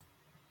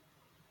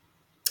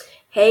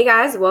Hey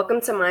guys, welcome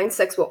to Mind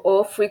Sex where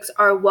all freaks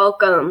are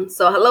welcome.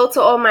 So hello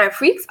to all my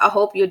freaks. I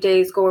hope your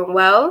day is going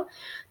well.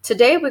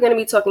 Today we're going to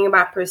be talking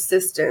about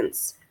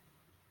persistence.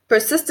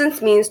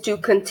 Persistence means to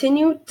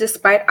continue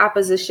despite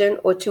opposition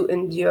or to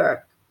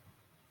endure.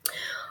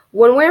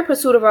 When we're in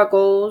pursuit of our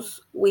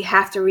goals, we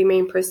have to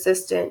remain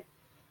persistent.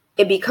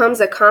 It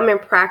becomes a common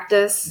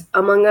practice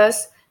among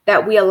us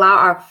that we allow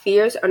our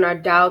fears and our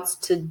doubts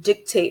to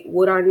dictate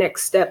what our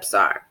next steps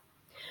are.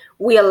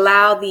 We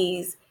allow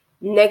these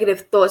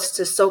negative thoughts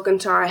to soak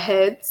into our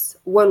heads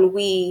when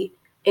we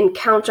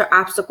encounter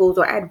obstacles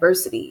or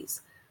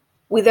adversities.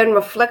 We then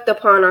reflect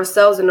upon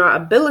ourselves and our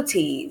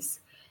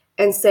abilities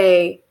and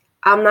say,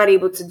 I'm not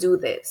able to do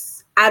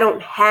this. I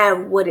don't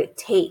have what it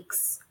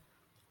takes.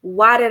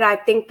 Why did I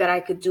think that I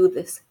could do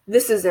this?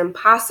 This is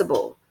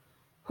impossible.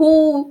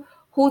 Who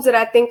did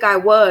I think I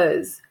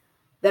was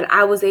that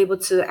I was able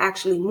to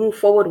actually move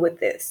forward with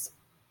this?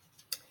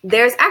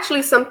 There's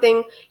actually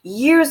something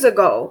years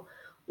ago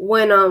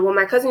when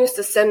my cousin used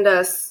to send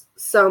us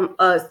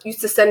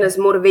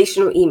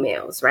motivational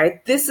emails,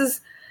 right? This is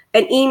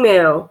an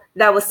email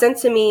that was sent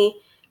to me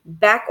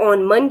back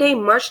on Monday,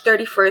 March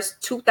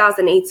 31st,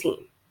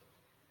 2018.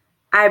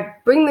 I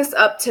bring this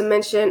up to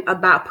mention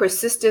about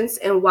persistence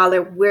and while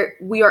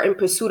we are in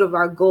pursuit of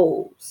our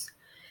goals.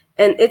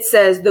 And it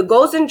says, the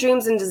goals and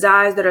dreams and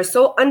desires that are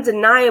so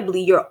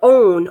undeniably your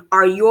own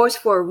are yours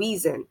for a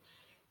reason.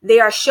 They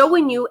are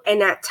showing you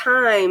and at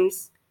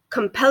times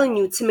compelling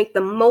you to make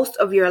the most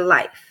of your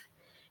life.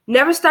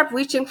 Never stop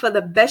reaching for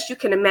the best you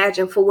can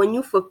imagine, for when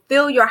you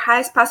fulfill your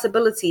highest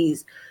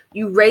possibilities,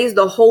 you raise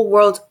the whole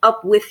world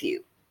up with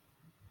you.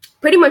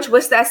 Pretty much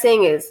what that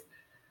saying is,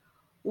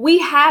 we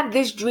have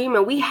this dream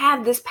and we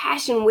have this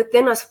passion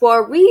within us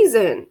for a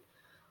reason.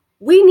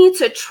 We need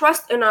to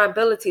trust in our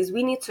abilities.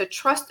 We need to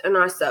trust in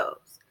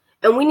ourselves.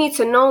 And we need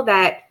to know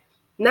that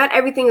not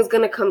everything is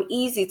going to come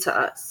easy to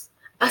us,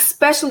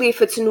 especially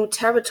if it's new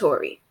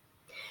territory.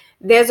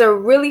 There's a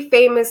really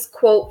famous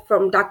quote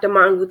from Dr.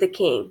 Martin Luther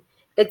King.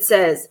 It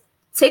says,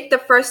 take the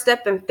first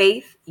step in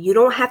faith. You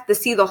don't have to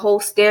see the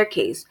whole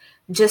staircase.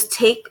 Just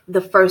take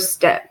the first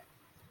step.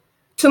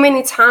 Too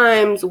many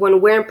times when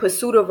we're in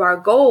pursuit of our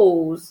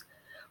goals,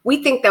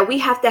 we think that we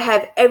have to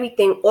have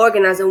everything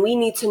organized and we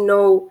need to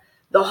know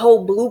the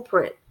whole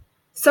blueprint.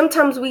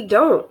 Sometimes we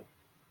don't.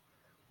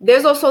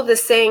 There's also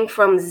this saying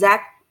from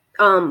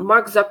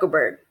Mark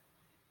Zuckerberg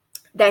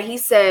that he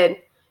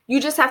said,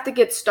 you just have to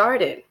get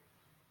started.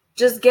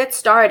 Just get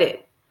started.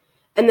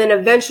 And then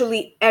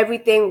eventually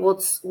everything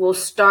will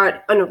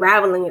start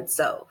unraveling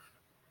itself.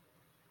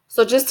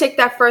 So just take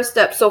that first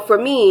step. So for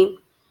me,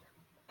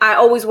 I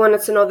always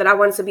wanted to know that I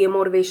wanted to be a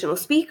motivational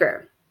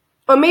speaker.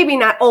 Or maybe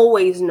not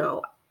always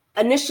know.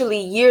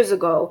 Initially, years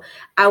ago,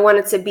 I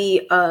wanted to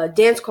be a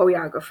dance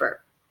choreographer.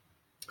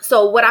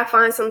 So what I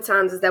find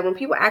sometimes is that when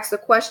people ask the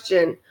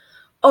question,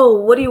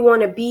 oh, what do you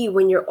want to be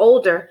when you're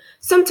older?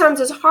 Sometimes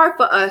it's hard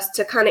for us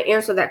to kind of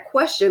answer that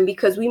question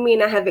because we may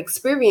not have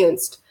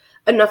experienced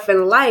enough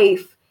in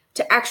life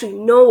to actually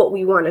know what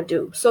we want to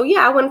do. So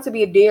yeah, I wanted to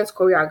be a dance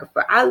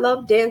choreographer. I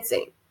love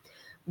dancing,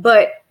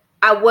 but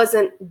I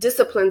wasn't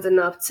disciplined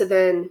enough to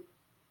then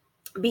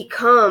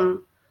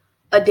become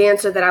a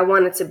dancer that I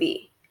wanted to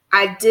be.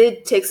 I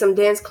did take some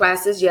dance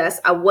classes. Yes,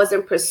 I was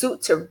in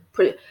pursuit to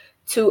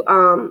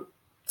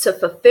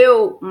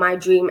fulfill my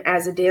dream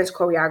as a dance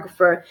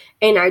choreographer.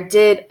 And I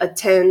did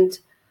attend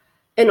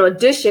an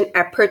audition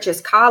at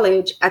Purchase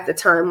College at the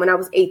time when I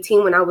was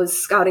 18, when I was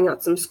scouting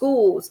out some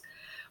schools.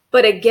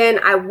 But again,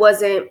 I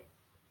wasn't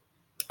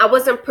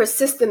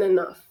persistent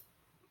enough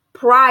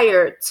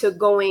prior to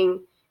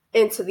going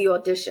into the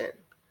audition.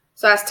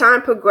 So as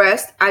time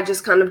progressed, I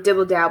just kind of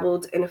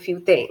dibble-dabbled in a few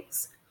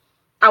things.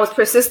 I was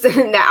persistent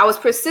in that. I was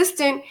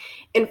persistent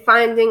in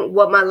finding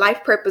what my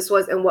life purpose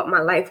was and what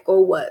my life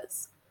goal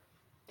was.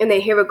 And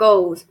then here it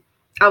goes.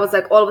 I was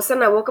like, all of a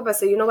sudden I woke up, I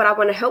said, you know what? I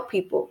want to help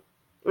people.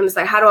 And it's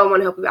like, how do I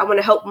want to help people? I want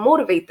to help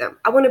motivate them.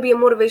 I want to be a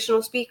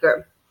motivational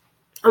speaker.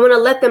 I want to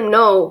let them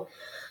know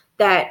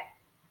that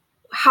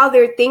how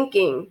they're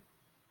thinking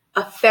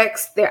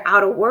affects their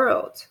outer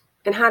world.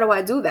 And how do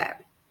I do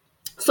that?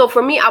 So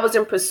for me, I was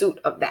in pursuit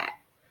of that,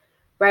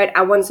 right?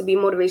 I wanted to be a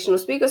motivational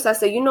speaker. So I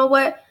said, you know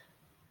what?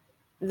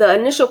 The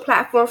initial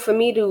platform for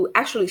me to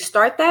actually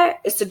start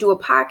that is to do a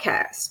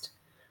podcast,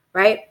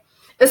 right?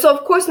 And so,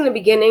 of course, in the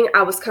beginning,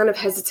 I was kind of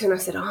hesitant. I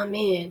said, oh,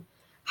 man,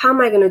 how am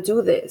I going to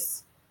do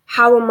this?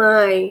 How am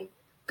I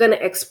going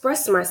to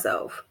express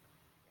myself?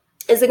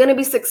 Is it going to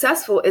be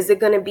successful? Is it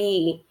going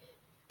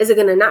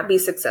to not be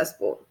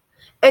successful?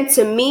 And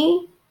to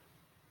me,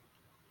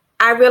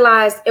 I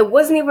realized it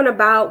wasn't even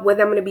about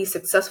whether I'm going to be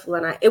successful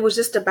or not. It was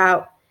just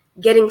about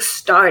getting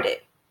started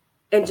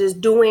and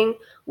just doing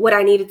what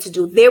I needed to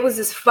do. There was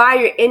this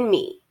fire in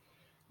me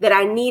that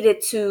I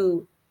needed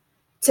to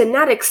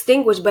not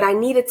extinguish, but I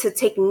needed to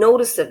take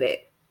notice of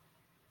it.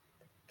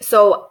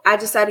 So I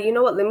decided, you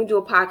know what, let me do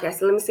a podcast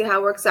and let me see how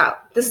it works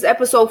out. This is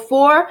episode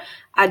 4.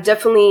 I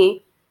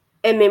definitely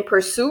am in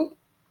pursuit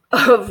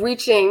of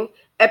reaching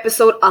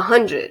episode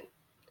 100.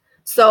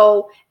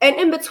 So, and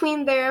in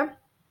between there,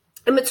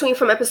 in between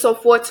from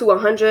episode 4 to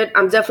 100,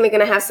 I'm definitely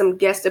going to have some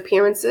guest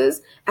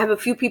appearances. I have a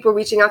few people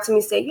reaching out to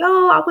me saying,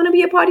 yo, I want to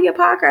be a part of your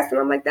podcast. And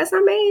I'm like, that's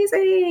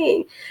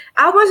amazing.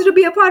 I want you to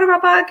be a part of our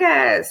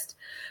podcast.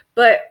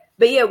 But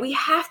yeah, we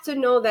have to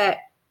know that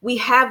we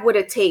have what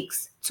it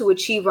takes to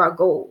achieve our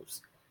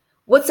goals.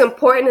 What's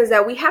important is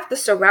that we have to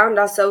surround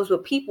ourselves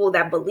with people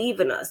that believe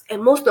in us.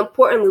 And most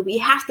importantly, we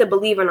have to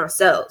believe in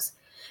ourselves.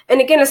 And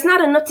again, it's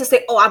not enough to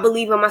say, oh, I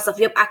believe in myself.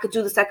 Yep, I could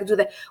do this, I could do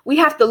that. We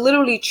have to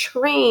literally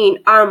train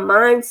our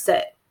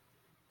mindset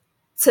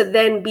to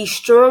then be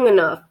strong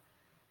enough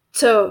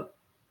to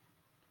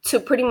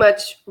pretty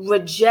much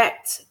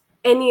reject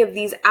any of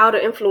these outer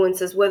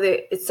influences, whether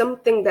it's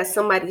something that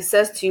somebody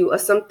says to you or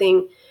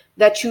something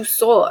that you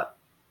saw.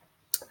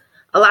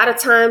 A lot of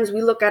times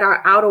we look at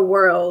our outer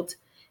world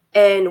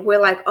and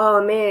we're like,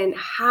 oh man,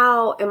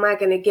 how am I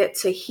going to get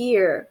to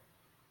here?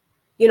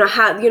 We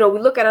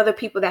look at other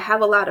people that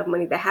have a lot of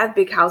money, that have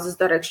big houses,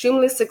 that are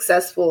extremely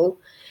successful.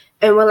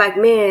 And we're like,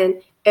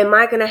 man, is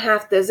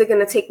it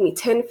going to take me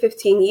 10,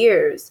 15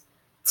 years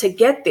to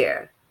get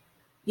there?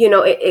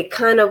 It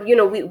kind of,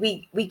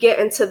 we get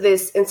into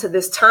this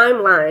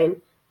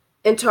timeline,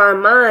 into our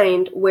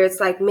mind where it's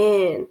like,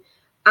 man,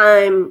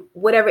 I'm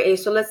whatever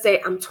age. So let's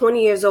say I'm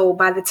 20 years old.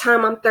 By the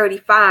time I'm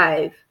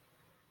 35,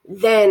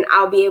 then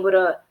I'll be able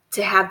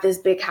to have this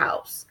big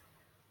house.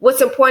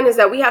 What's important is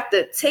that we have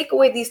to take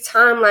away these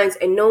timelines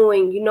and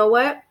knowing, you know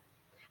what?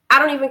 I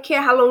don't even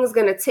care how long it's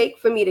going to take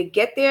for me to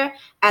get there,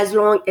 as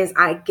long as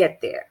I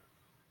get there.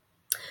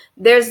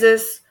 There's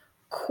this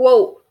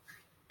quote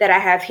that I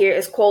have here.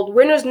 It's called,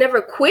 winners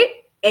never quit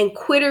and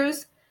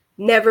quitters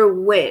never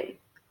win.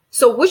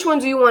 So which one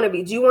do you want to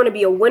be? Do you want to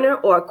be a winner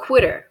or a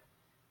quitter?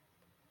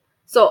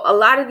 So a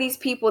lot of these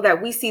people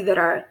that we see that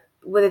are,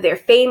 whether they're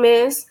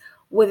famous,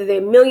 whether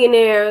they're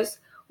millionaires,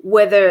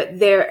 whether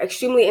they're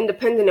extremely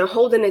independent and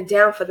holding it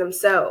down for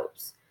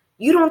themselves,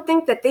 you don't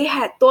think that they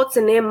had thoughts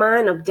in their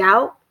mind of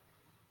doubt,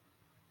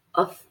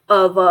 of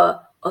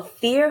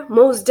fear?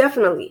 Most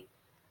definitely.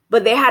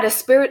 But they had a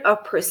spirit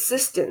of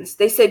persistence.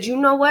 They said, you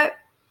know what?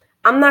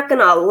 I'm not going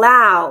to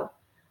allow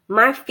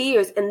my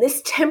fears and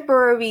this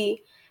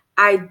temporary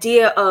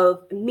idea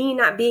of me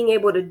not being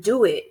able to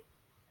do it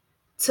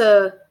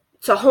to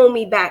hold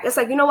me back. It's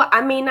like, you know what? I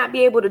may not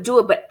be able to do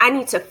it, but I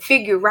need to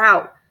figure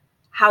out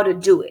how to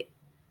do it.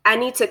 I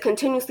need to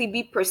continuously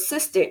be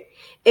persistent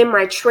in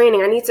my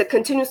training. I need to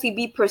continuously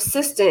be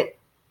persistent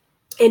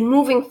in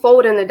moving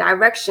forward in the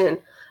direction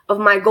of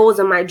my goals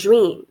and my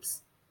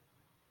dreams.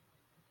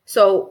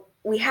 So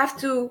we have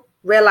to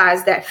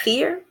realize that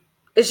fear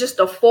is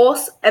just a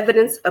false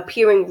evidence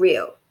appearing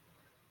real.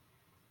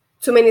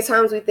 Too many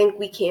times we think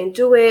we can't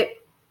do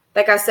it.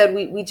 Like I said,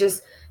 we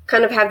just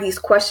kind of have these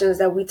questions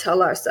that we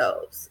tell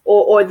ourselves,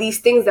 or these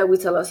things that we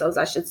tell ourselves,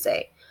 I should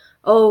say.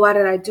 Oh, why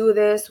did I do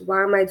this?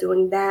 Why am I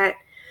doing that?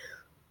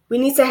 We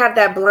need to have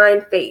that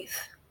blind faith.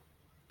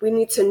 We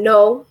need to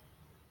know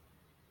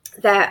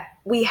that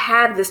we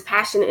have this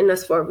passion in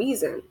us for a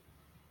reason.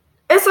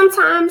 And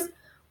sometimes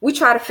we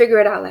try to figure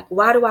it out, like,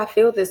 why do I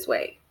feel this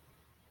way?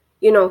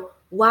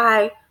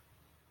 Why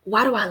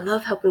do I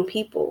love helping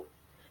people?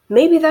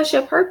 Maybe that's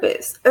your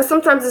purpose. And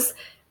sometimes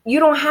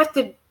you don't have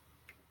to,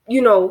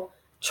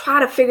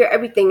 try to figure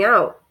everything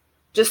out.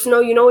 Just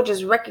know,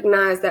 just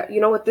recognize that,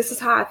 this is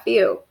how I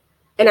feel.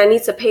 And I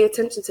need to pay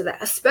attention to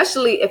that,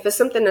 especially if it's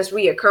something that's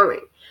reoccurring.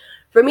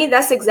 For me,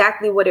 that's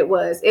exactly what it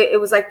was. It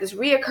was like this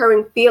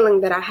reoccurring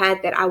feeling that I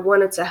had that I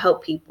wanted to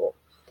help people,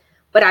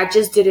 but I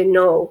just didn't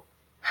know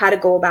how to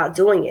go about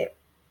doing it.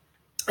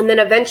 And then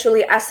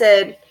eventually I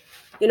said,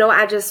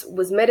 I just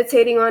was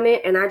meditating on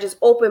it, and I just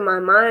opened my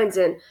mind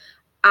and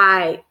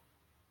I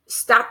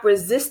stopped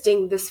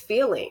resisting this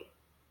feeling,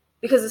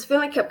 because this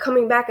feeling kept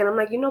coming back. And I'm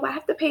like, I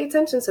have to pay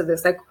attention to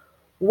this. Like,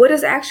 what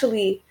is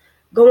actually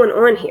going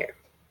on here?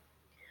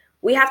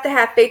 We have to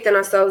have faith in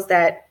ourselves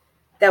that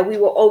we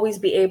will always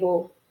be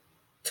able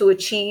to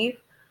achieve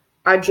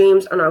our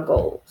dreams and our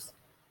goals.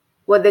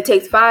 Whether it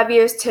takes 5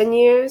 years, 10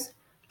 years,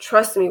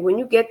 trust me, when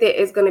you get there,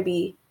 it's going to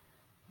be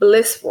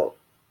blissful.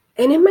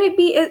 And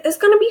it's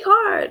going to be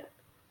hard.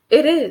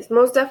 It is,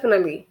 most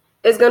definitely.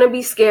 It's going to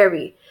be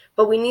scary.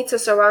 But we need to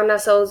surround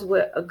ourselves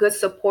with a good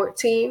support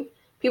team,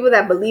 people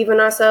that believe in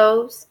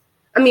ourselves.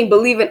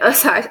 Believe in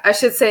us, I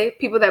should say,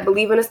 people that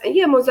believe in us. And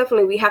yeah, most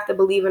definitely, we have to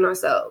believe in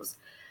ourselves.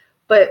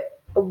 But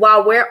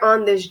while we're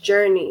on this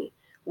journey,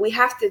 we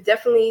have to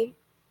definitely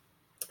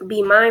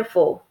be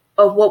mindful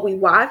of what we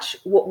watch,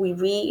 what we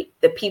read,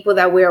 the people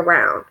that we're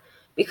around.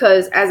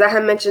 Because as I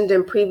have mentioned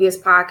in previous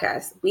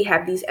podcasts, we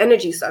have these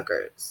energy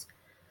suckers.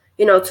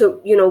 We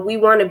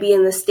want to be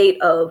in the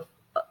state of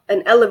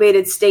an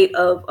elevated state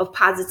of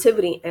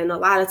positivity. And a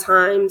lot of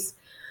times,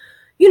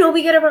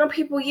 we get around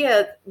people,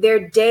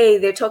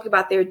 they're talking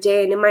about their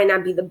day, and it might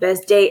not be the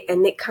best day,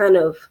 and it kind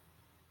of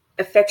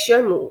affects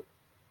your mood.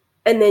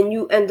 And then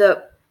you end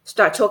up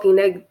start talking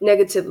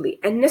negatively.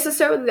 And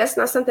necessarily, that's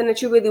not something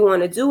that you really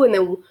want to do. And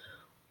then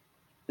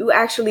you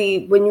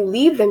actually, when you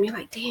leave them, you're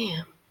like,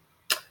 damn,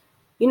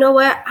 you know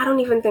what? I don't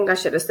even think I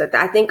should have said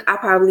that. I think I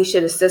probably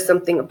should have said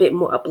something a bit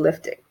more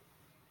uplifting.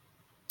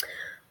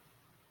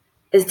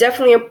 it's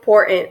definitely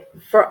important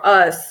for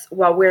us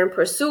while we're in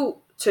pursuit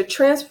to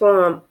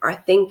transform our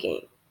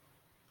thinking,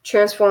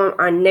 transform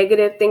our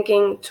negative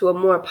thinking to a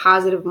more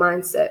positive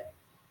mindset.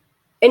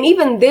 And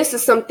even this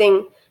is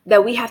something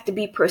that we have to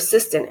be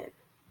persistent in.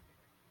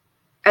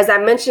 As I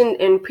mentioned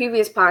in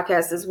previous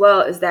podcasts as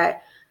well, is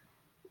that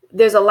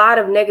there's a lot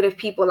of negative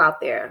people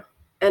out there,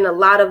 and a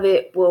lot of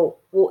it will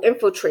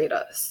infiltrate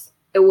us.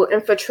 It will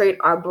infiltrate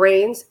our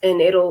brains,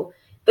 and it'll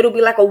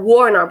be like a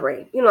war in our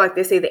brain. You know, like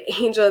they say, the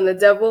angel and the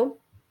devil.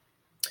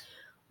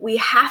 We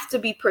have to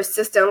be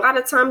persistent. A lot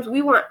of times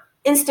we want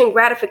instant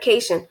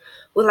gratification.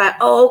 We're like,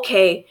 oh,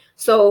 okay,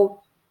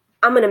 so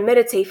I'm going to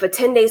meditate for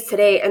 10 days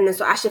today, and then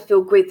so I should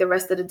feel great the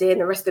rest of the day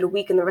and the rest of the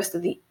week and the rest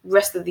of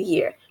the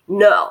year.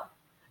 No,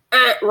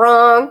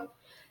 wrong.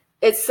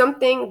 It's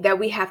something that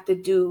we have to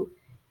do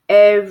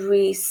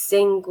every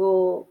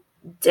single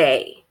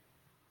day.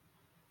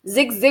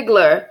 Zig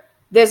Ziglar,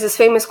 there's this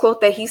famous quote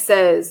that he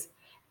says,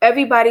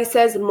 everybody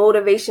says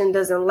motivation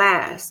doesn't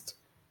last,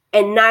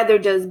 and neither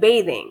does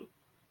bathing.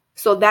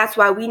 So that's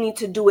why we need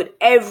to do it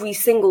every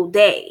single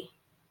day.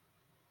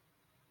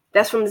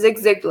 That's from Zig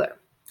Ziglar.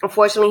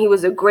 Unfortunately, he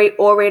was a great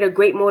orator,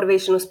 great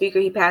motivational speaker.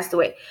 He passed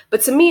away.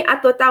 But to me, I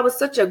thought that was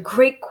such a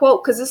great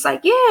quote, because it's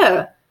like,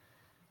 yeah,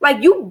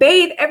 like you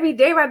bathe every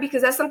day, right?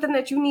 Because that's something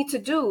that you need to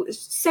do.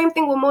 It's the same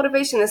thing with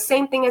motivation. The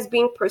same thing as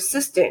being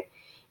persistent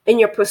in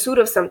your pursuit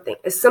of something.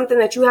 It's something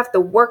that you have to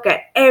work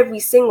at every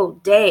single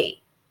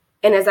day.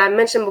 And as I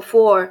mentioned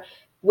before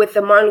with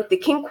the Martin Luther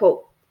King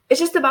quote, it's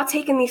just about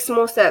taking these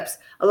small steps.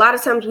 A lot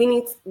of times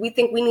we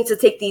think we need to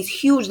take these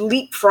huge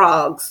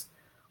leapfrogs,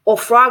 or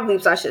frog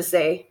leaps, I should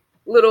say.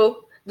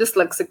 Little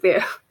dyslexic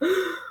there.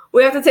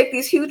 We have to take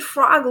these huge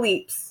frog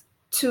leaps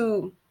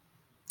to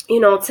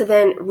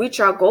then reach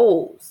our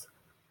goals.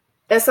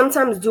 And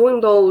sometimes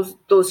doing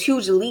those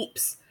huge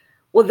leaps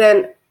will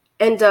then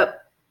end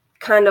up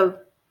kind of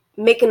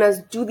making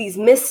us do these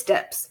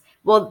missteps.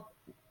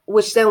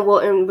 Which then will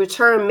in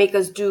return make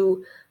us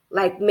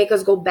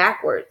go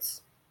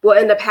backwards. We'll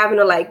end up having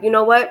to you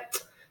know what?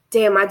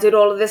 Damn, I did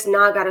all of this.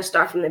 Now I got to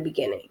start from the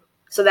beginning.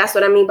 So that's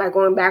what I mean by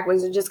going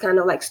backwards and just kind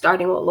of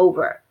starting all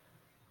over.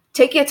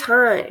 Take your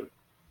time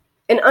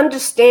and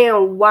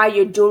understand why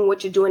you're doing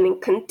what you're doing,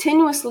 and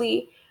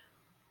continuously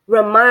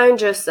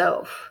remind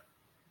yourself,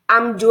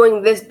 I'm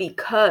doing this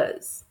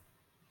because.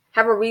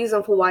 Have a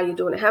reason for why you're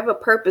doing it. Have a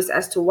purpose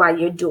as to why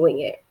you're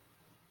doing it.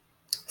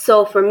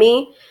 So for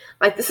me,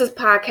 this is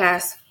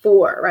podcast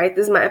 4, right?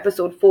 This is my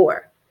episode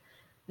 4.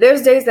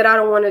 There's days that I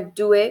don't want to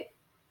do it.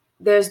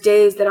 There's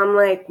days that I'm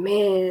like,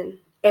 man,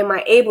 am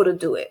I able to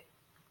do it?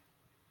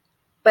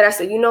 But I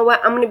said, you know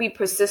what? I'm going to be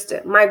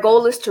persistent. My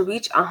goal is to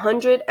reach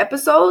 100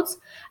 episodes.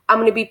 I'm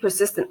going to be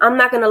persistent. I'm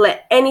not going to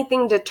let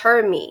anything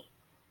deter me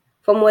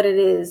from what it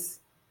is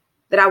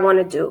that I want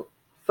to do.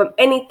 From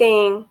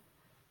anything,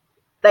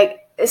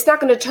 it's not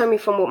going to deter me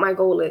from what my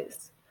goal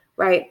is,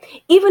 right?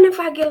 Even if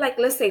I get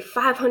let's say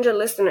 500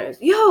 listeners,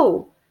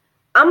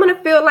 I'm going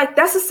to feel like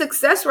that's a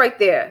success right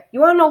there.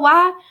 You want to know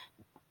why?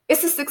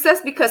 It's a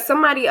success because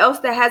somebody else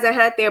that hasn't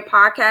had their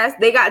podcast,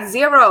 they got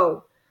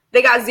 0.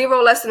 They got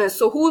 0 listeners.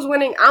 So who's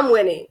winning? I'm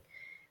winning,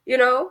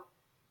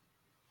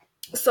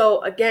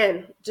 So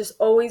again, just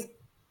always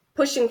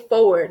pushing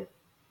forward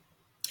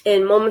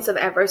in moments of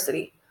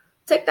adversity.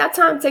 Take that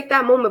time, take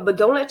that moment, but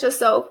don't let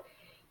yourself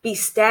be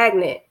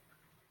stagnant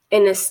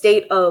in a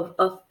state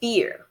of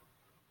fear.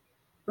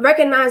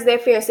 Recognize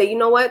that fear and say, you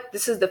know what?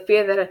 This is the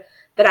fear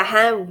that I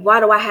have. Why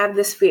do I have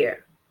this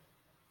fear?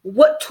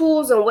 What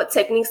tools and what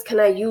techniques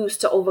can I use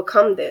to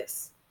overcome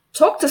this?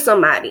 Talk to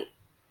somebody,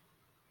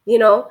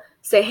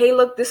 say, hey,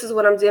 look, this is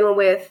what I'm dealing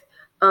with.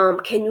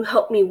 Can you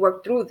help me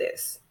work through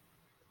this?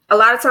 A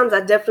lot of times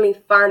I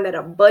definitely find that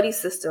a buddy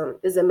system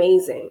is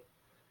amazing.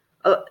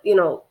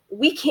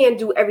 We can't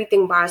do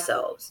everything by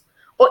ourselves.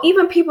 Or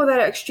even people that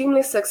are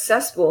extremely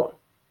successful,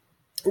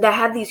 that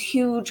have these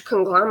huge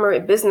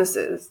conglomerate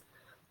businesses.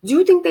 Do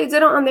you think they did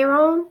it on their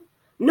own?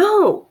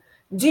 No.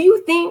 Do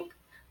you think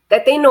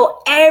that they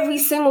know every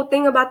single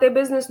thing about their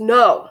business?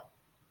 No.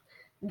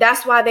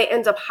 That's why they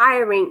end up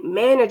hiring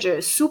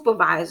managers,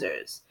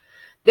 supervisors.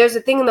 There's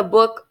a thing in the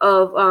book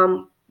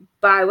of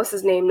by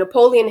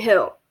Napoleon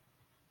Hill,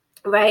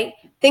 right?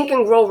 Think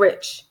and Grow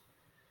Rich.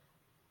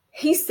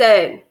 He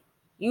said,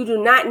 you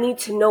do not need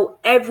to know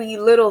every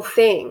little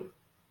thing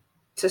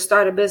to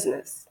start a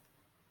business,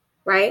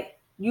 right?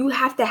 You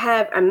have to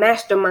have a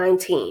mastermind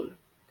team,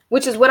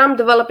 which is what I'm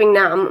developing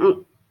now.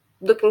 I'm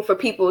looking for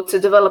people to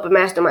develop a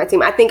mastermind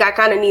team. I think I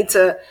kind of need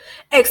to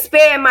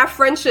expand my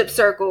friendship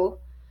circle,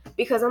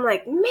 because I'm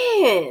like,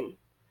 man,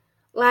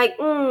 I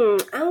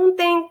don't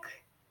think,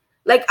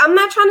 I'm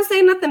not trying to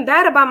say nothing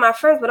bad about my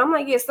friends, but I'm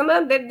like, yeah, some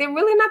of them, they're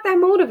really not that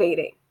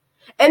motivating.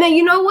 And then,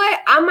 you know what?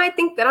 I might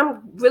think that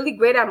I'm really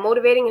great at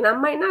motivating, and I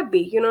might not be,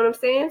 you know what I'm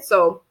saying?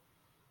 So,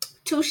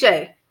 touche,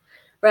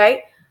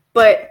 right?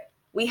 But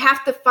we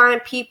have to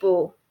find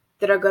people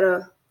that are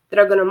gonna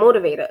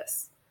motivate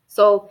us.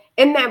 So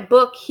in that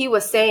book, he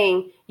was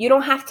saying, you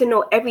don't have to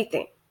know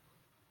everything.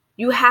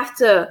 You have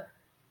to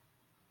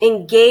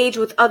engage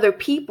with other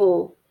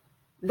people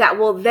that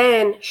will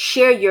then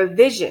share your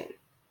vision.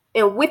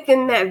 And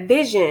within that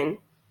vision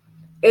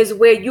is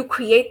where you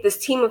create this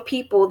team of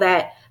people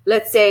that,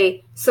 let's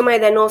say, somebody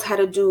that knows how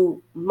to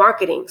do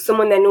marketing,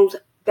 someone that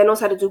knows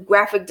how to do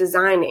graphic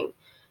designing.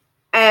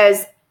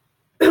 As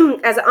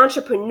an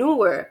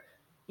entrepreneur,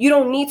 you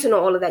don't need to know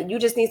all of that. You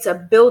just need to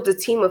build a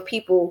team of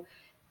people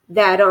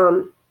that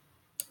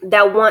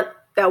want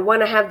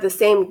to have the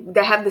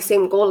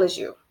same goal as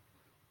you.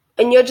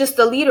 And you're just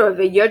the leader of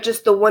it. You're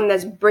just the one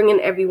that's bringing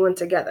everyone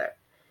together.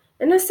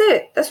 And that's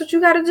it. That's what you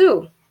got to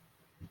do.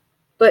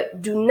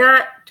 But do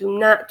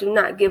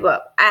not give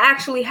up. I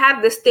actually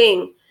have this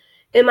thing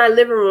in my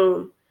living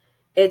room.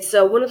 It's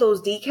one of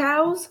those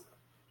decals.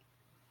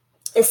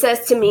 It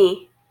says to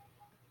me,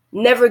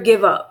 never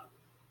give up.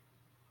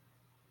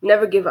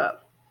 Never give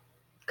up.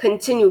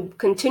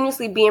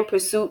 Continuously be in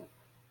pursuit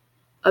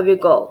of your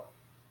goal.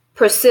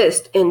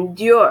 Persist,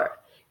 endure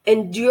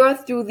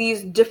through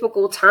these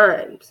difficult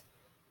times,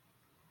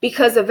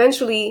 because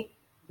eventually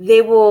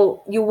you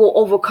will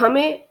overcome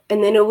it,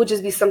 and then it will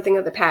just be something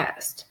of the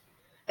past.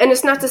 And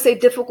it's not to say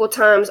difficult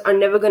times are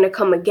never going to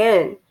come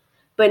again,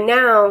 but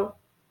now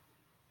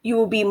you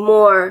will be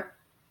more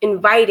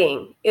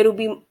inviting.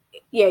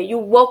 You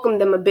welcome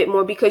them a bit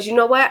more, because you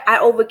know what? I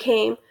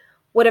overcame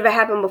whatever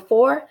happened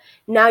before.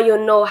 Now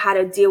you'll know how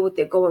to deal with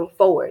it going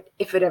forward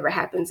if it ever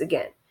happens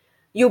again.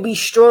 You'll be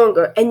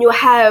stronger, and you'll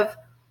have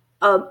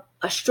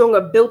a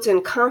stronger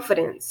built-in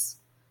confidence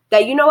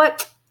that, you know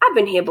what? I've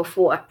been here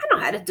before. I know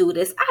how to do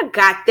this. I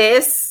got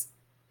this.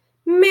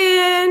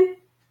 Man,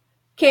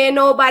 can't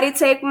nobody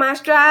take my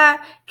stride.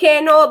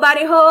 Can't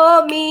nobody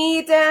hold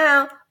me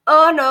down.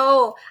 Oh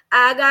no,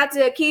 I got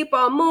to keep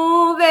on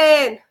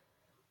moving.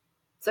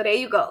 So there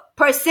you go.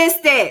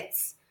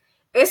 Persistence.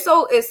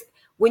 It's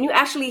when you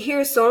actually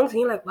hear songs and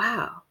you're like,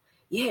 wow,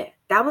 yeah,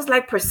 that was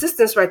like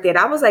persistence right there.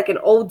 That was like an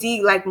OD,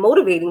 like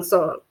motivating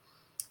song.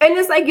 And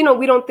it's like,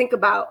 we don't think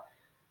about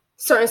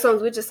certain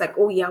songs. We're just like,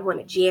 oh yeah, I want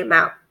to jam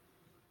out.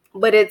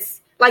 But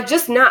it's like,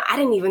 just now, I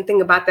didn't even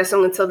think about that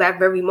song until that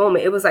very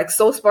moment. It was like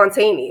so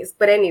spontaneous.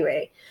 But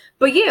anyway,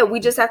 yeah, we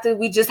just have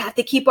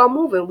to keep on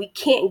moving. We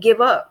can't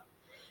give up.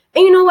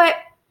 And you know what?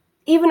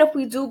 Even if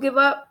we do give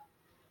up,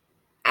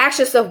 ask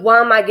yourself, why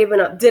am I giving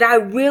up? Did I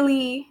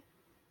really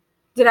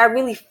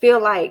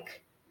feel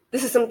like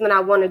this is something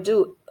I want to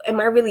do? Am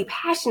I really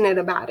passionate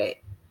about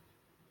it?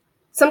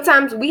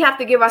 Sometimes we have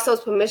to give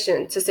ourselves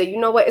permission to say, you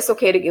know what? It's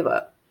okay to give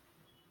up.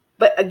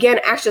 But again,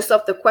 ask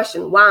yourself the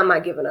question, why am I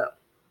giving up?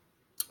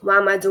 Why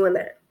am I doing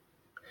that?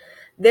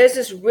 There's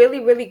this really,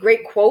 really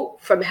great quote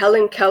from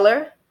Helen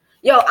Keller.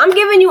 Yo, I'm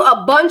giving you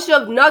a bunch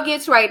of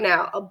nuggets right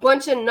now, a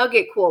bunch of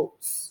nugget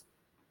quotes.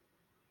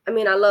 I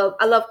mean, I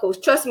love quotes.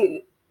 Trust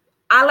me,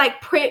 I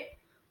like print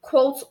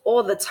quotes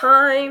all the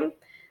time.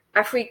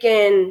 I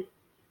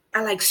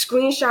like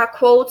screenshot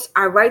quotes.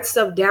 I write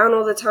stuff down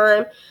all the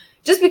time,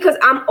 just because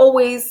I'm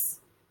always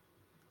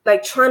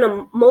like trying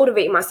to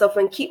motivate myself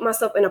and keep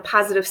myself in a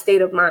positive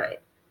state of mind.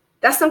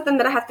 That's something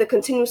that I have to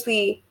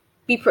continuously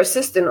be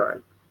persistent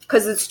on,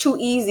 because it's too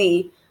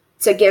easy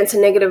to get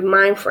into negative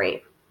mind frame.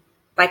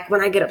 Like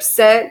when I get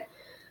upset,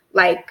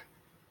 like,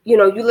 you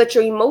let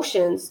your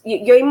emotions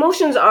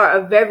are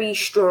a very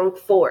strong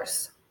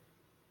force.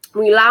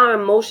 We allow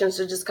our emotions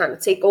to just kind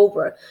of take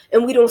over,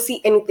 and we don't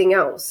see anything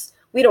else.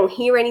 We don't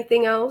hear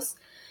anything else.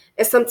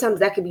 And sometimes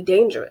that could be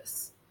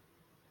dangerous.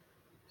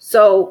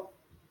 So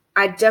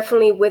I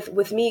definitely,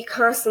 with me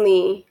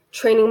constantly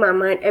training my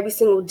mind every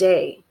single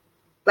day,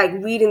 like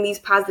reading these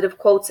positive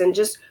quotes and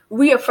just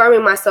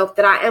reaffirming myself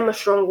that I am a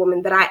strong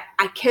woman, that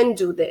I can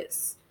do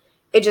this.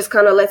 It just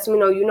kind of lets me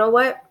know, you know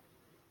what?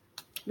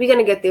 We're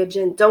going to get there,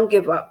 Jen. Don't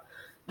give up.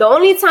 The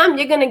only time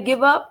you're going to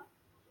give up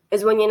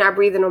is when you're not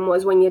breathing no more,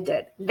 is when you're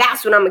dead.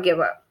 That's when I'm going to give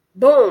up.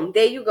 Boom.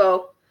 There you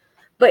go.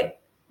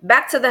 But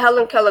back to the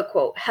Helen Keller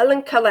quote.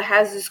 Helen Keller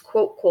has this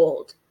quote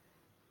called,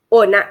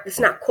 or not, it's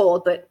not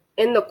called, but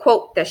in the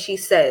quote that she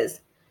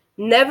says,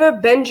 never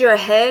bend your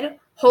head,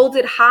 hold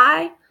it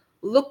high,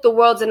 look the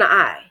world in the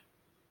eye.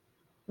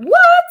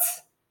 What?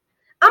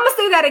 I'm going to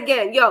say that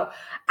again. Yo,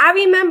 I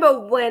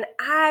remember when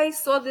I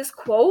saw this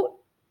quote,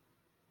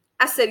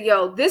 I said,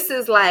 yo, this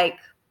is like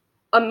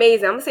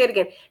amazing. I'm going to say it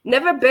again.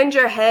 Never bend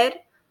your head,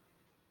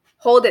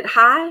 hold it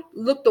high,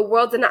 look the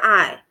world in the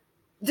eye.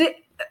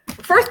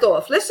 First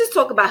off, let's just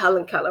talk about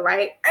Helen Keller,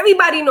 right?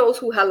 Everybody knows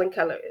who Helen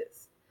Keller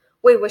is.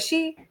 Wait, was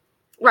she?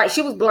 Right,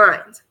 she was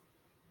blind.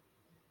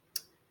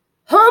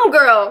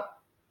 Homegirl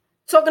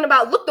talking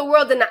about look the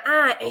world in the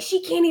eye, and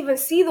she can't even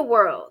see the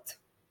world.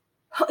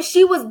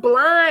 She was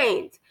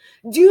blind.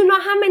 Do you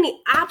know how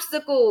many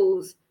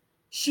obstacles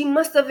she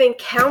must have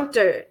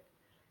encountered?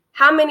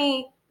 How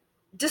many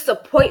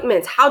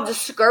disappointments, how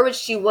discouraged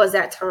she was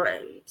at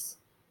times.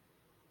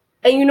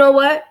 And you know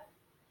what?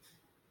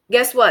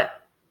 Guess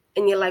what?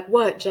 And you're like,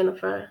 what,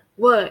 Jennifer?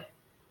 What?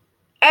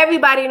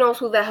 Everybody knows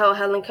who the hell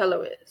Helen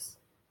Keller is.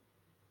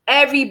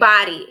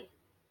 Everybody.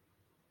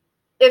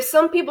 If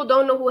some people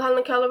don't know who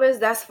Helen Keller is,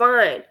 that's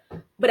fine.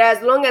 But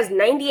as long as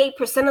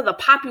 98% of the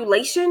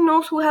population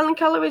knows who Helen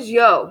Keller is,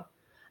 yo,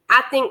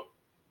 I think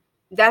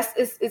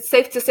It's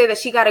safe to say that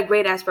she got a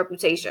great ass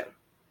reputation.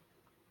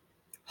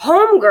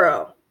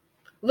 Homegirl,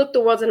 look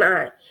the world in the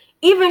eye.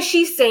 Even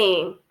she's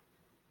saying,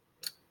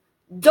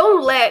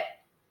 don't let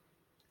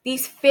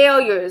these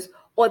failures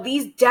or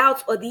these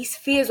doubts or these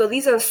fears or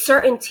these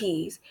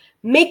uncertainties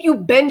make you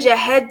bend your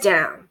head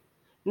down,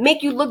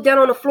 make you look down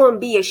on the floor and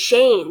be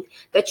ashamed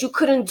that you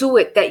couldn't do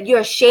it, that you're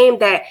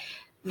ashamed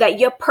that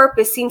your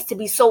purpose seems to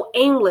be so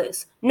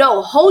aimless.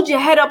 No, hold your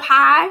head up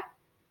high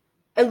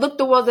and look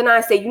the world in the eye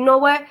and say, you know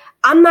what?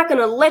 I'm not going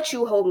to let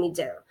you hold me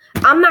down.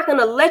 I'm not going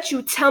to let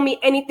you tell me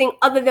anything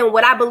other than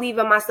what I believe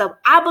in myself.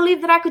 I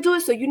believe that I could do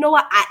it. So you know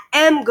what? I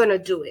am going to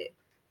do it.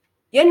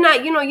 You're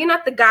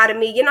not the God of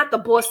me. You're not the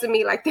boss of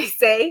me, like they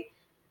say.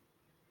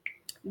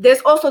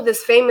 There's also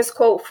this famous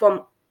quote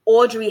from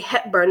Audrey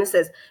Hepburn. It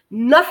says,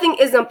 nothing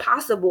is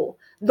impossible.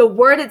 The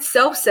word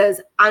itself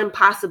says, I'm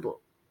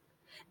possible.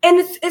 And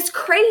it's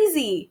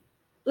crazy.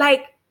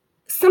 Like,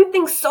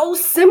 something so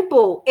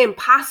simple,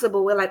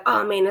 impossible. We're like,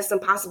 oh man, that's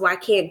impossible. I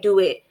can't do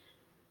it.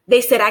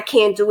 They said I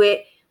can't do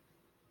it.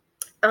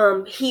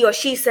 He or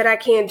she said I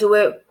can't do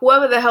it.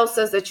 Whoever the hell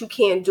says that you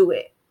can't do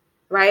it,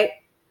 right?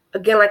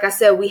 Again, like I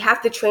said, we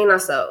have to train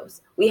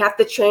ourselves. We have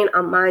to train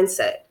our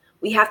mindset.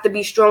 We have to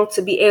be strong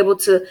to be able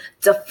to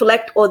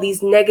deflect all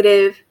this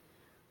negative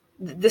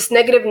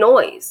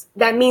noise.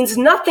 That means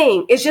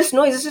nothing. It's just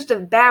noise. It's just a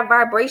bad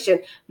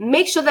vibration.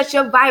 Make sure that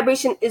your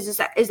vibration is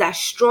as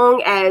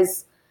strong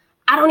as,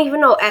 I don't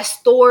even know, as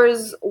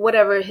Thor's,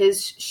 whatever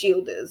his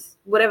shield is,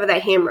 whatever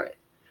that hammer is,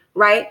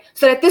 right?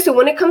 So that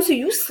when it comes to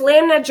you,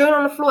 slam that joint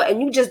on the floor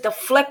and you just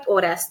deflect all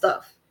that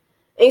stuff.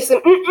 And you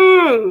say,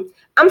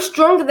 I'm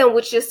stronger than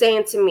what you're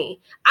saying to me.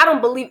 I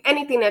don't believe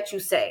anything that you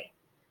say.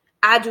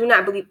 I do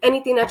not believe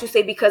anything that you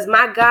say because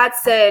my God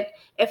said,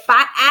 if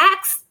I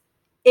ask,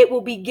 it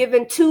will be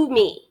given to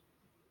me.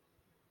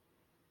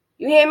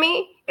 You hear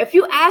me? If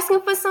you're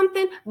asking for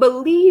something,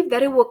 believe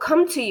that it will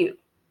come to you.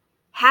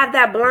 Have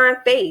that blind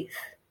faith.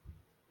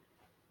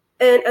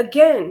 And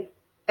again,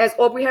 as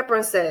Audrey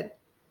Hepburn said,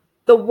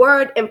 the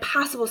word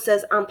impossible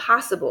says I'm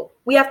possible.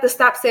 We have to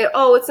stop saying,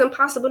 oh, it's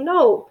impossible.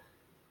 No,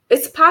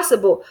 it's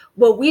possible.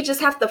 But we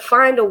just have to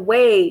find a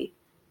way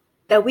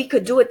that we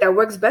could do it that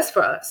works best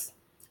for us.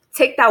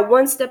 Take that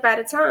one step at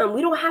a time.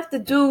 We don't have to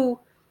do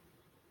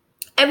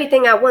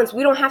everything at once.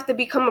 We don't have to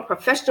become a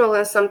professional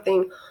in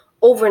something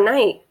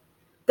overnight.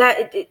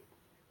 I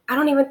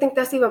don't even think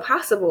that's even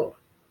possible.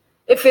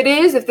 If it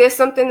is, if there's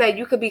something that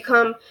you could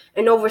become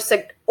an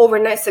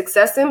overnight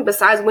success in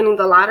besides winning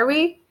the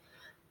lottery,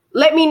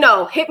 let me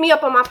know. Hit me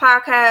up on my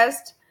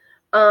podcast.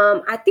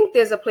 I think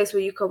there's a place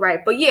where you could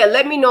write. But yeah,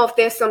 let me know if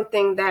there's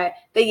something that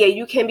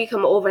you can become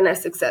an overnight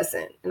success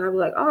in. And I'll be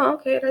like, oh,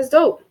 okay, that's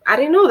dope. I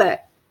didn't know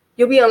that.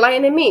 You'll be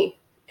enlightening me,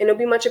 and it'll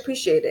be much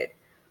appreciated.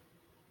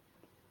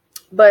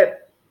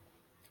 But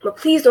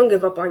please don't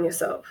give up on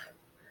yourself.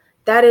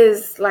 That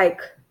is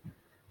like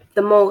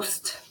the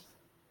most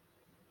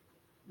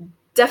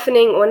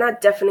deafening, or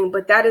not deafening,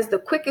 but that is the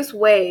quickest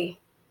way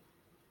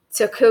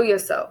to kill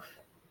yourself,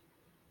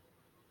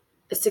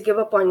 is to give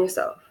up on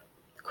yourself.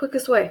 The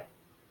quickest way.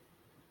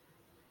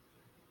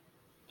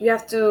 You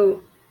have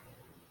to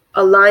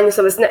align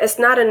yourself. It's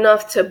not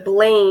enough to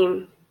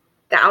blame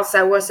the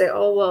outside world, say,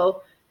 oh,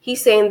 well,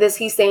 he's saying this,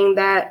 he's saying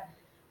that.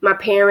 My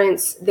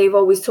parents, they've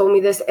always told me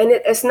this. And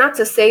it's not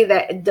to say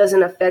that it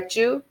doesn't affect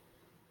you,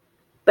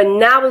 but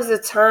now is the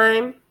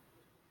time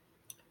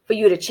for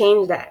you to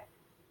change that.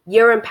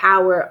 You're in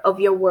power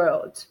of your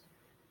world.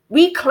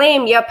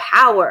 Reclaim your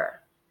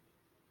power.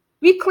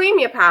 Reclaim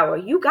your power.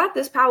 You got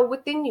this power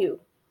within you.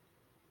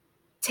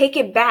 Take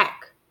it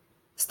back.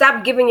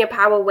 Stop giving your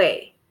power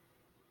away.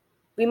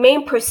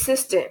 Remain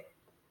persistent.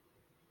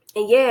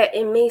 And yeah,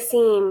 it may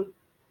seem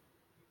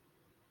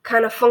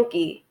kind of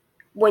funky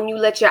when you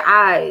let your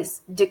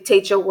eyes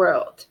dictate your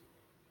world.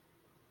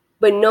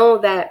 But know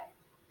that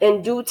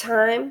in due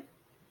time,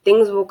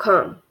 things will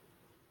come.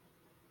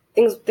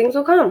 Things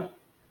will come.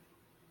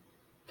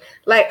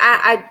 Like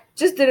I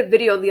just did a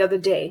video the other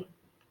day,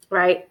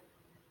 right?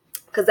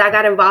 Because I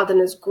got involved in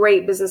this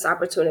great business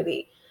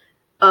opportunity,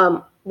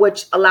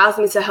 which allows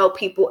me to help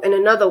people in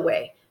another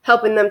way,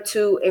 helping them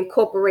to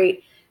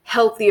incorporate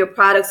healthier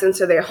products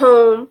into their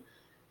home.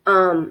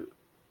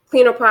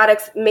 Cleaner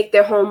products make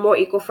their home more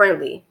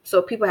eco-friendly. So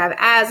if people have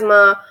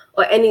asthma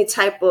or any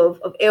type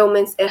of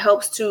ailments, it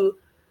helps to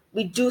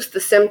reduce the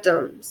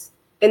symptoms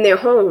in their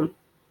home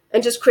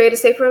and just create a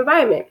safer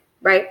environment,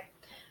 right?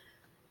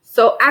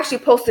 So I actually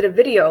posted a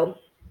video,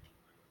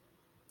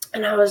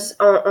 and I was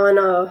on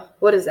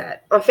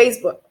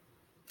Facebook.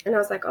 And I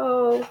was like,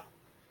 oh,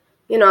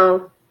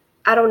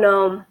 I don't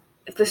know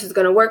if this is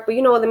going to work, but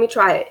you know what, let me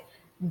try it.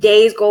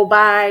 Days go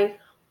by,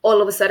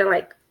 all of a sudden,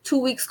 like 2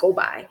 weeks go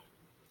by,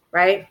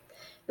 right?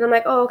 And I'm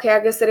like, oh, okay, I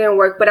guess it didn't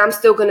work, but I'm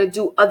still going to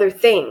do other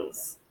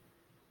things,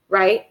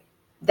 right?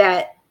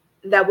 That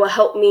will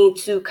help me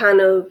to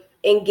kind of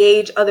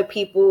engage other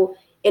people,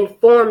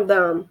 inform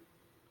them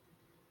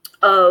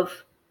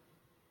of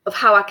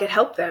how I could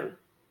help them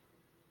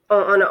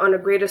on a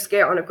greater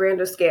scale, on a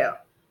grander scale.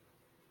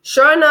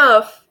 Sure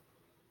enough,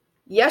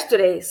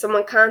 Yesterday,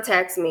 someone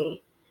contacts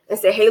me and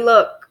said, hey,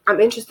 look, I'm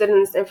interested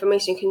in this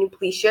information. Can you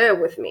please share it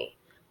with me?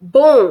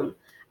 Boom.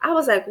 I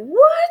was like,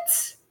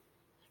 what?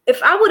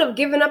 If I would have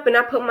given up and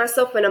I put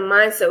myself in a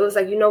mindset, it was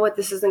like, you know what,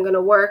 this isn't going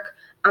to work.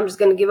 I'm just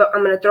going to give up.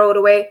 I'm going to throw it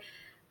away.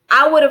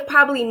 I would have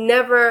probably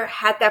never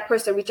had that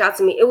person reach out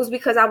to me. It was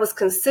because I was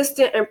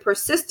consistent and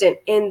persistent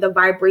in the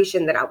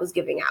vibration that I was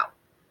giving out.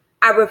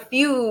 I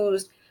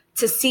refused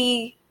to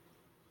see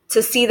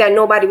that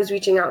nobody was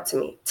reaching out to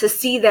me, to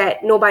see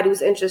that nobody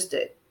was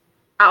interested.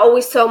 I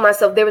always tell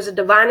myself there was a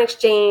divine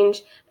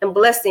exchange and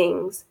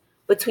blessings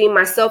between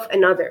myself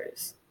and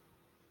others.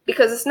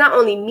 Because it's not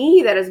only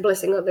me that is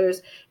blessing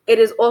others, it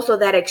is also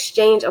that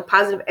exchange of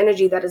positive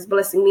energy that is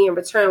blessing me in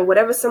return.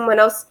 Whatever someone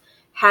else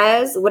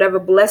has, whatever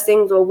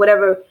blessings or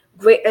whatever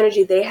great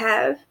energy they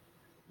have,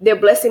 they're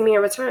blessing me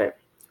in return.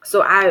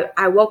 So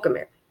I welcome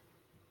it.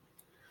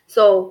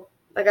 So,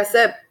 like I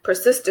said,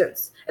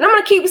 persistence. And I'm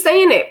going to keep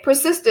saying it,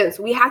 persistence.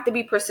 We have to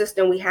be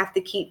persistent. We have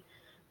to keep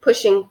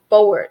pushing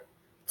forward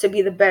to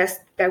be the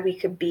best that we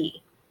could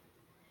be.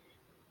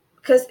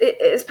 Because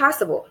it is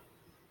possible.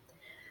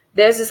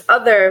 There's this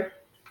other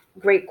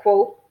great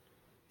quote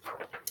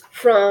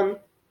from,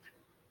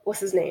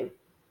 what's his name?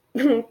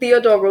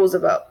 Theodore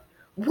Roosevelt.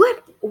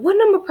 What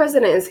number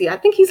president is he? I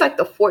think he's like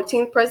the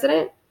 14th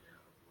president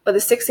or the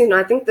 16th. No,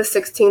 I think the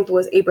 16th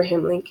was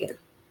Abraham Lincoln.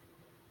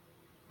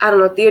 I don't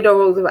know. Theodore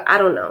Roosevelt. I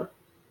don't know.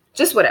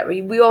 Just whatever.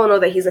 We all know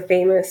that he's a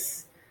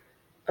famous,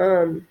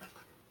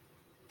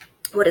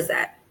 what is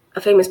that?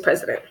 A famous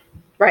president,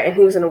 right? And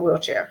he was in a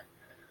wheelchair.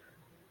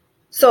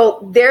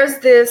 So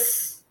there's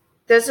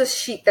a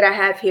sheet that I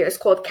have here. It's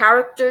called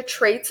Character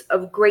Traits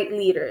of Great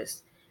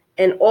Leaders.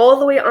 And all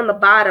the way on the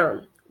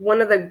bottom,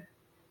 one of the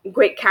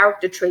great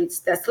character traits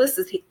that's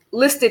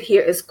listed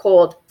here is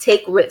called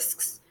take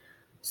risks.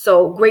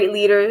 So great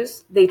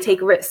leaders, they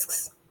take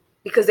risks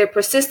because they're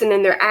persistent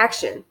in their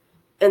action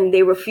and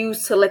they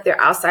refuse to let their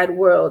outside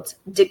world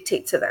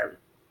dictate to them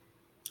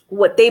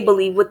what they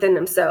believe within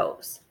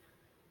themselves.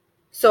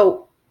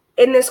 So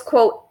in this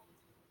quote,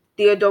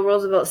 Theodore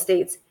Roosevelt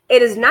states,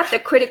 "It is not the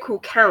critic who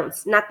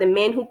counts, not the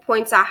man who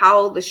points out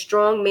how the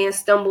strong man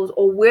stumbles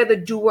or where the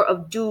doer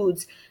of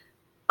deeds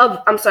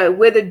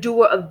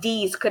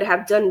could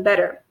have done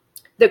better.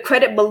 The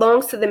credit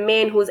belongs to the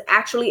man who is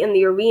actually in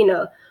the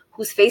arena,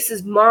 whose face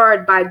is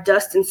marred by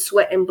dust and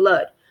sweat and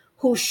blood,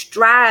 who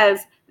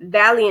strives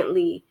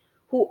valiantly,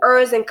 who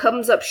errs and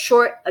comes up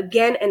short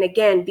again and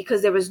again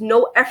because there is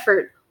no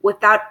effort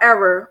without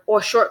error or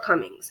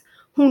shortcomings,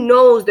 who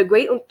knows the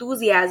great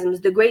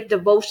enthusiasms, the great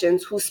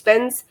devotions, who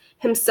spends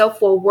himself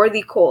for a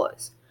worthy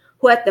cause,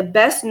 who at the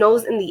best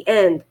knows in the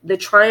end the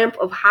triumph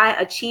of high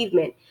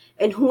achievement,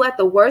 and who at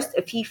the worst,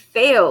 if he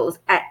fails,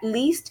 at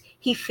least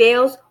he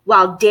fails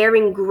while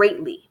daring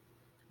greatly."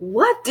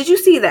 What? Did you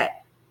see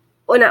that?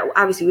 Well, not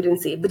obviously we didn't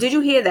see it, but did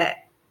you hear that?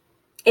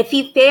 If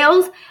he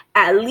fails,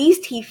 at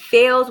least he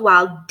fails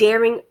while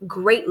daring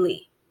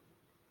greatly.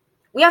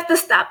 We have to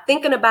stop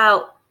thinking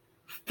about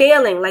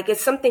failing like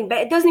it's something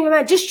bad. It doesn't even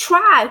matter. Just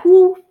try.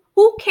 Who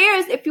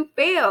cares if you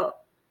fail?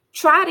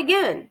 Try it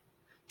again.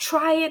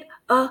 Try it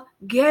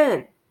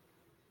again.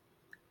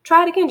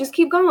 Try it again. Just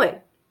keep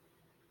going.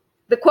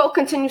 The quote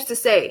continues to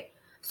say,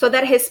 so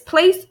that his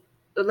place,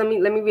 let me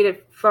read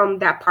it from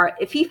that part.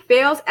 If he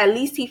fails, at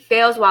least he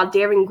fails while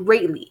daring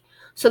greatly,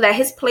 so that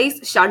his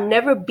place shall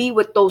never be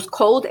with those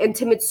cold and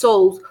timid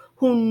souls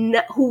who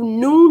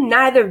knew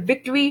neither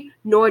victory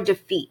nor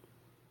defeat.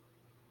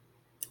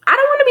 I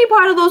don't want to be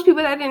part of those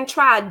people that didn't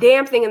try a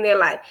damn thing in their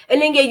life.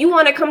 And then, you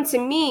want to come to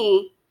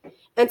me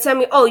and tell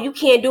me, oh, you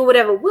can't do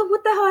whatever.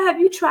 What the hell have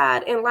you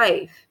tried in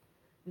life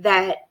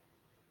that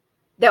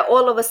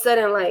all of a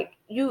sudden, like,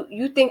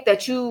 you think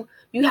that you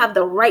have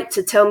the right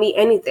to tell me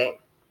anything?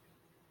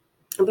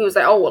 And people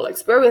say, oh, well,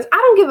 experience. I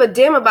don't give a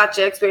damn about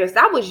your experience.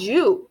 That was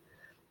you.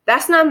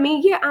 That's not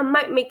me. Yeah, I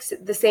might make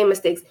the same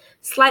mistakes.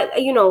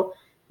 Slightly,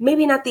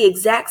 maybe not the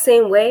exact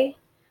same way,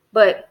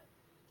 but,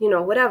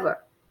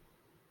 whatever.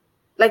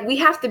 Like, we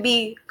have to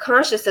be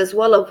conscious as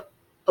well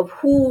of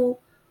who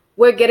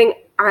we're getting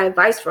our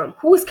advice from,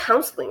 who is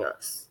counseling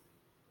us.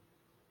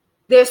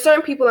 There are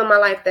certain people in my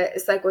life that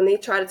it's like when they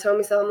try to tell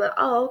me something, I'm like,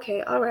 oh,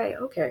 okay, all right,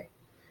 okay.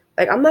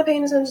 Like, I'm not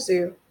paying attention to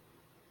you.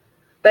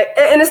 Like,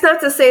 and it's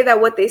not to say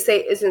that what they say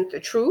isn't the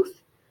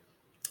truth.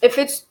 If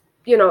it's,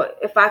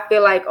 if I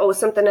feel like, oh, it's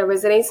something that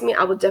resonates with me,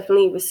 I will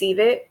definitely receive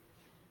it.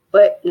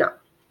 But no.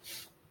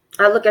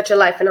 I look at your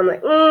life and I'm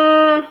like,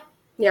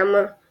 yeah,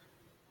 I'm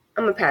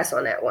gonna pass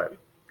on that one.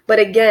 But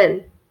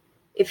again,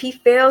 if he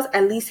fails,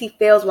 at least he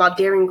fails while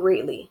daring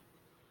greatly.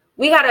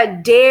 We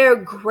gotta dare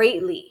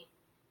greatly.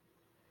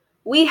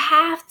 We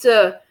have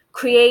to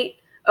create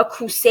a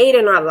crusade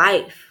in our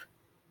life.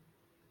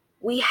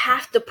 We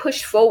have to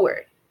push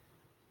forward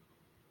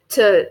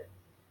to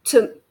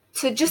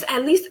just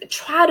at least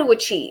try to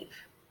achieve.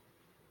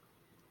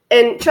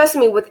 And trust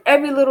me, with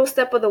every little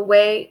step of the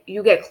way,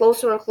 you get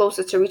closer and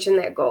closer to reaching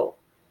that goal.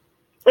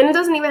 And it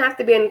doesn't even have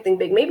to be anything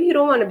big. Maybe you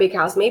don't want a big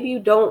house. Maybe you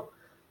don't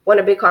want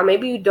a big car.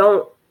 Maybe you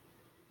don't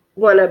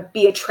want to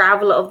be a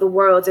traveler of the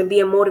world and be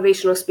a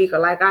motivational speaker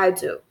like I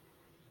do.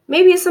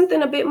 Maybe it's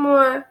something a bit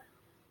more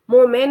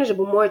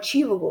manageable, more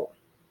achievable.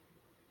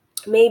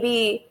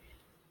 Maybe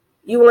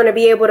you want to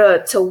be able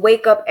to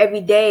wake up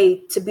every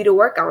day to be to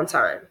work on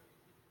time.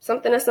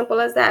 Something as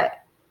simple as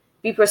that.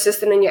 Be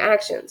persistent in your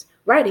actions.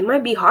 Right, it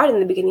might be hard in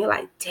the beginning. You're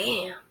like,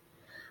 damn,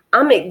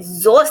 I'm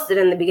exhausted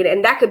in the beginning.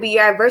 And that could be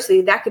your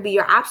adversity. That could be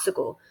your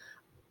obstacle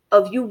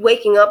of you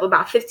waking up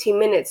about 15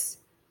 minutes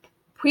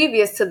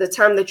previous to the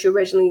time that you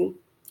originally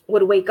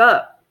would wake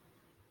up.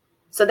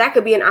 So that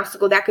could be an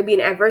obstacle. That could be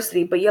an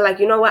adversity. But you're like,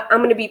 you know what? I'm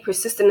going to be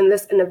persistent in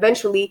this. And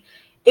eventually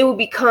it will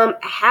become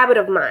a habit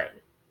of mine.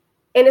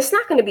 And it's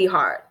not going to be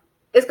hard.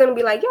 It's going to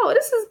be like, yo,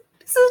 this is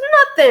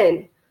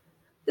nothing.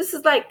 This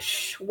is like,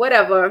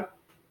 whatever.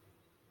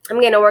 I'm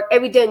going to work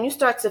every day. And you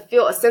start to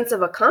feel a sense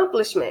of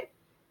accomplishment.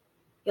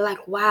 You're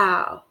like,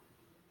 wow,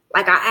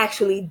 like I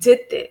actually did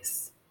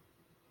this.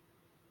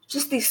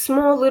 Just these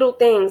small little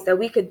things that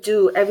we could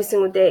do every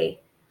single day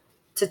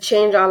to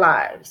change our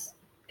lives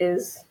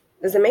is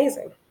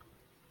amazing.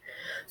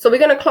 So we're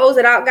going to close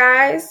it out,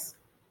 guys,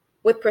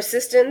 with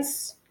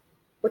persistence,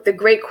 with the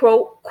great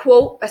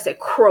quote. I said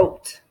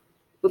quote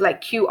with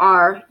like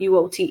Qurote.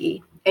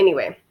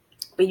 Anyway,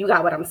 but you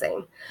got what I'm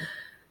saying.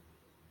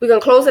 We're going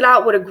to close it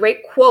out with a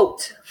great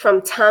quote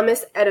from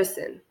Thomas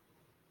Edison.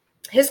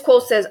 His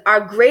quote says, "Our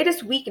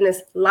greatest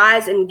weakness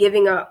lies in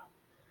giving up.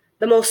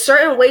 The most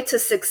certain way to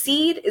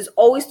succeed is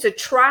always to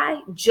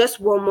try just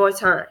one more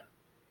time."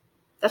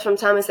 That's from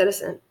Thomas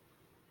Edison.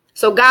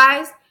 So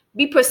guys,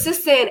 be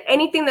persistent in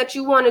anything that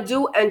you want to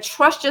do and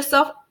trust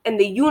yourself and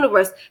the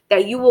universe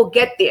that you will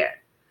get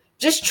there.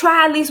 Just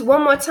try at least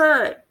one more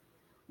time.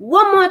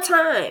 One more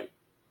time.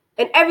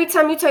 And every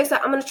time you tell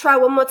yourself, I'm going to try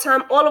one more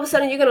time, all of a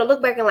sudden you're going to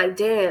look back and like,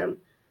 damn,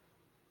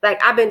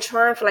 like I've been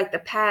trying for like the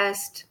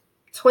past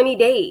 20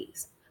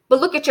 days. But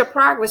look at your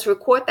progress,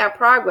 record that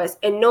progress,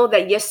 and know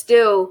that you're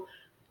still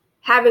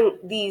having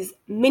these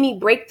mini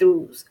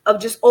breakthroughs of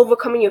just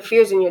overcoming your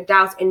fears and your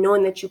doubts and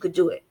knowing that you could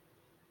do it.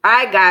 All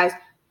right, guys,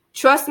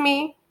 trust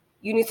me.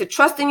 You need to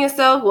trust in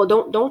yourself. Well,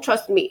 don't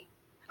trust me.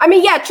 I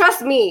mean, yeah,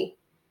 trust me.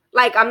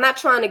 Like, I'm not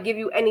trying to give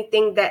you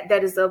anything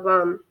that is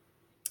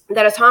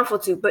harmful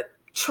to, but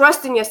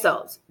trust in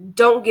yourselves.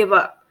 Don't give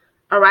up.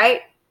 All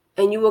right?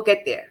 And you will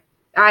get there.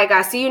 All right,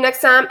 guys. See you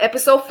next time.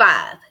 Episode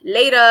 5.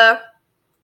 Later.